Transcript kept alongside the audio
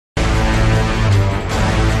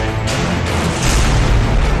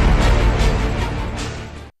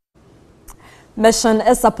Mission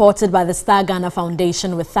is supported by the Star Ghana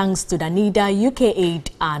Foundation with thanks to Danida, UK Aid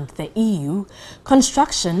and the EU.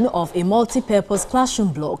 Construction of a multi-purpose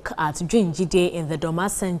classroom block at Dwen-Gyidie in the Doma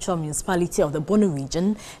Central Municipality of the Bono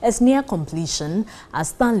region is near completion. As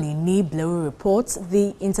Stanley Niblew reports,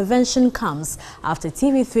 the intervention comes after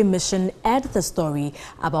TV3 Mission aired the story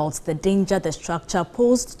about the danger the structure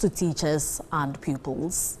posed to teachers and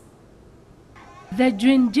pupils. The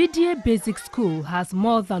Dwen-Gyidie Basic School has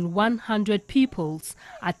more than 100 pupils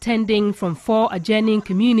attending from 4 adjoining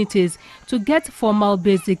communities to get formal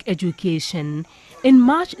basic education. In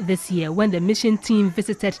March this year, when the mission team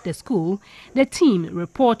visited the school, the team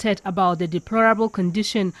reported about the deplorable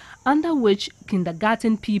condition under which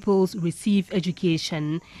kindergarten pupils receive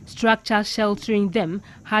education. Structure sheltering them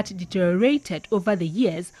had deteriorated over the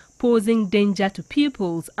years, posing danger to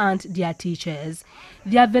pupils and their teachers.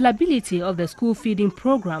 The availability of the school feeding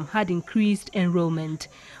program had increased enrollment,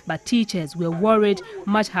 but teachers were worried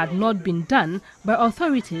much had not been done by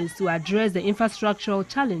authorities to address the infrastructural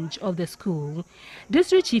challenge of the school.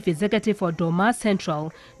 District Chief Executive for Doma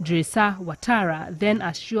Central, Dresa Watara, then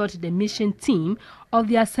assured the mission team of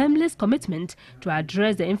the Assembly's commitment to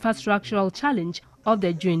address the infrastructural challenge of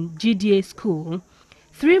the Dwen-Gyidie school.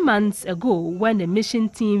 3 months ago, when the mission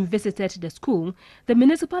team visited the school, the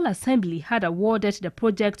Municipal Assembly had awarded the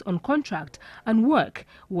project on contract and work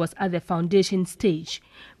was at the foundation stage.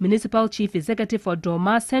 Municipal Chief Executive for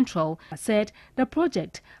Doma Central said the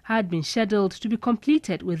project had been scheduled to be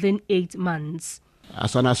completed within 8 months.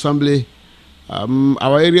 As an assembly,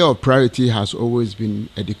 our area of priority has always been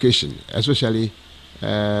education, especially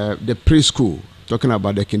the preschool, talking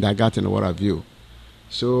about the kindergarten and what have you.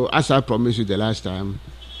 So, as I promised you the last time,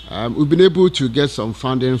 we've been able to get some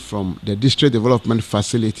funding from the district development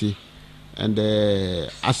facility, and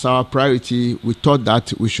as our priority, we thought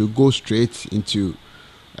that we should go straight into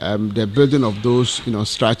the building of those,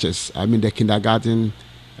 structures. I mean, the kindergarten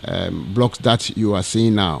blocks that you are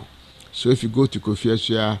seeing now. So, if you go to Kofi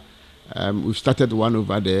Asua, we've started one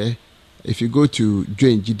over there. If you go to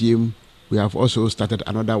Dwen-Gyidie, we have also started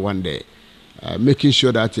another one there. Making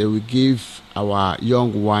sure that we give our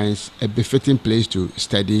young ones a befitting place to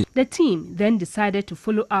study. The team then decided to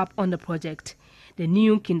follow up on the project. The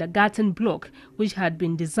new kindergarten block, which had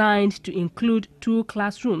been designed to include 2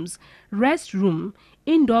 classrooms, restroom,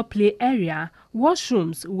 indoor play area,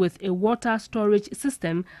 washrooms with a water storage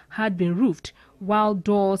system, had been roofed, while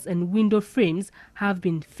doors and window frames have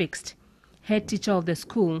been fixed. Head teacher of the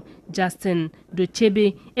school, Justin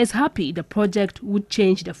Dochebe, is happy the project would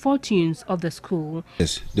change the fortunes of the school.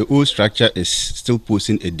 Yes, the old structure is still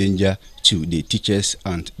posing a danger to the teachers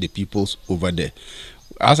and the pupils over there.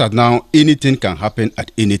 As of now, anything can happen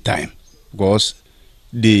at any time because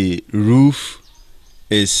the roof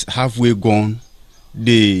is halfway gone,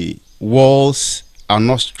 the walls are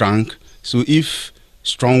not strong, so if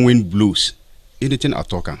strong wind blows, anything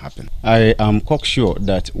at all can happen. I am cocksure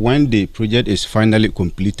that when the project is finally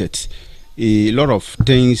completed, a lot of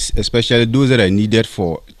things, especially those that are needed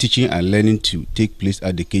for teaching and learning to take place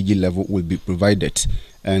at the KG level, will be provided.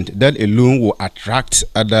 And that alone will attract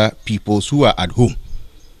other people who are at home.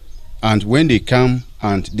 And when they come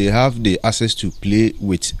and they have the access to play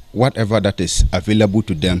with whatever that is available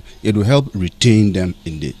to them, it will help retain them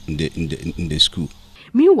in the school.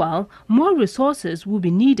 Meanwhile, more resources will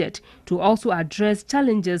be needed to also address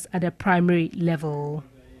challenges at the primary level.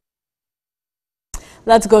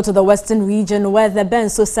 Let's go to the Western region, where the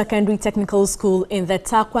Benso Secondary Technical School in the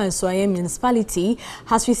Takwa and Soye municipality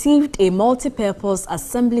has received a multi-purpose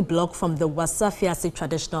assembly block from the Wasafiasi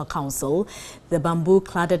Traditional Council. The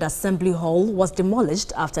bamboo-cladded assembly hall was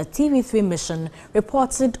demolished after TV3 Mission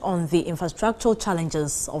reported on the infrastructural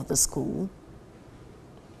challenges of the school.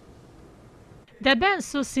 The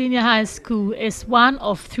Benso Senior High School is one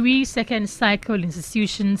of 3 second-cycle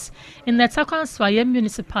institutions in the Takwa and Soye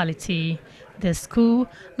municipality. The school,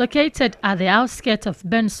 located at the outskirts of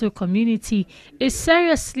Benso community, is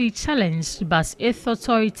seriously challenged, but its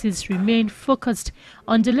authorities remain focused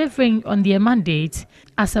on delivering on their mandate.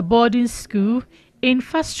 As a boarding school,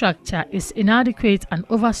 infrastructure is inadequate and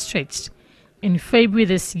overstretched. In February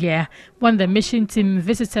this year, when the mission team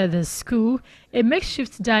visited the school, a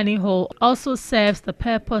makeshift dining hall also serves the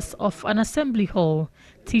purpose of an assembly hall.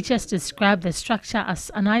 Teachers describe the structure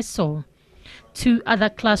as an eyesore. 2 other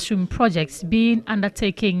classroom projects being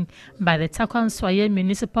undertaken by the Takwa and Soye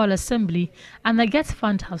Municipal Assembly and the GET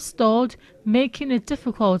Fund have stalled, making it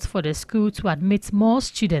difficult for the school to admit more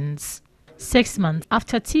students. 6 months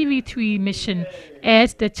after TV3 Mission aired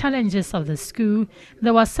the challenges of the school, the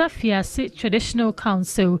Wasafiase Traditional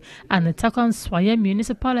Council and the Takwaswaya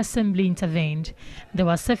Municipal Assembly intervened. The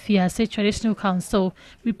Wasafiase Traditional Council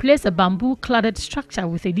replaced a bamboo-cladded structure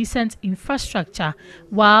with a decent infrastructure,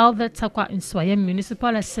 while the Takwaswaya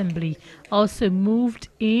Municipal Assembly also moved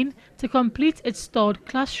in to complete its stalled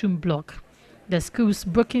classroom block. The school's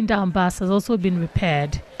broken-down bus has also been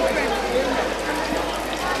repaired.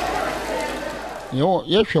 Yo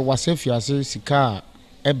Wasafiase sika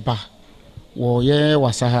eba wo ye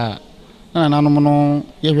wasaha na nanom no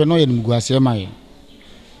ye no ye mguase mai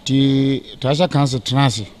ti tasha kanse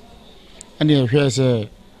transi ane ye se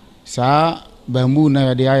sa bambu na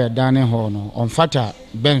ye de ayedane ho no onfata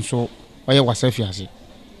benso oye Wasafiase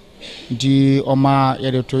ti oma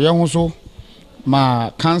ye de to ye ho so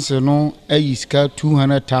ma kanse no ayi sika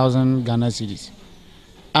 200,000 Ghana cedis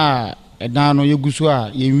edan no ye gusu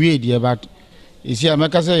a ye wie de about is here,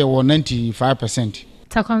 make us say 95%.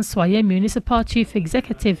 Takwaswaya Municipal Chief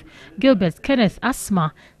Executive Gilbert Kenneth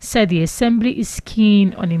Asma said the assembly is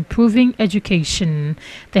keen on improving education.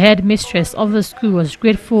 The headmistress of the school was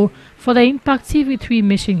grateful for the impact TV3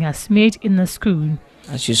 Mission has made in the school.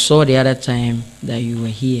 As you saw the other time that you were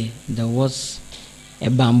here, there was a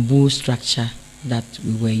bamboo structure that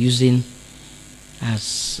we were using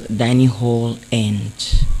as dining hall and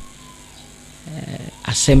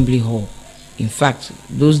assembly hall. In fact,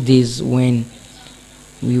 those days when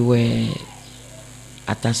we were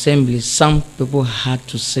at assembly, some people had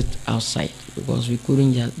to sit outside because we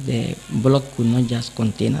couldn't just, the block could not just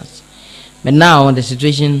contain us. But now the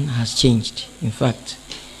situation has changed, in fact.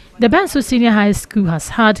 The Benso Senior High School has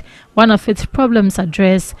had one of its problems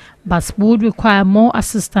addressed, but would require more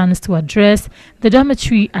assistance to address the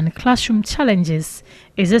dormitory and classroom challenges.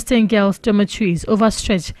 Existing girls' dormitory is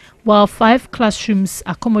overstretched, while 5 classrooms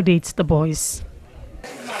accommodate the boys.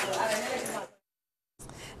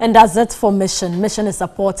 And that's it for Mission. Mission is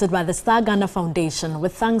supported by the Star Ghana Foundation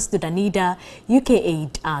with thanks to Dwen-Gyidie, UK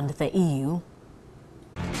Aid and the EU.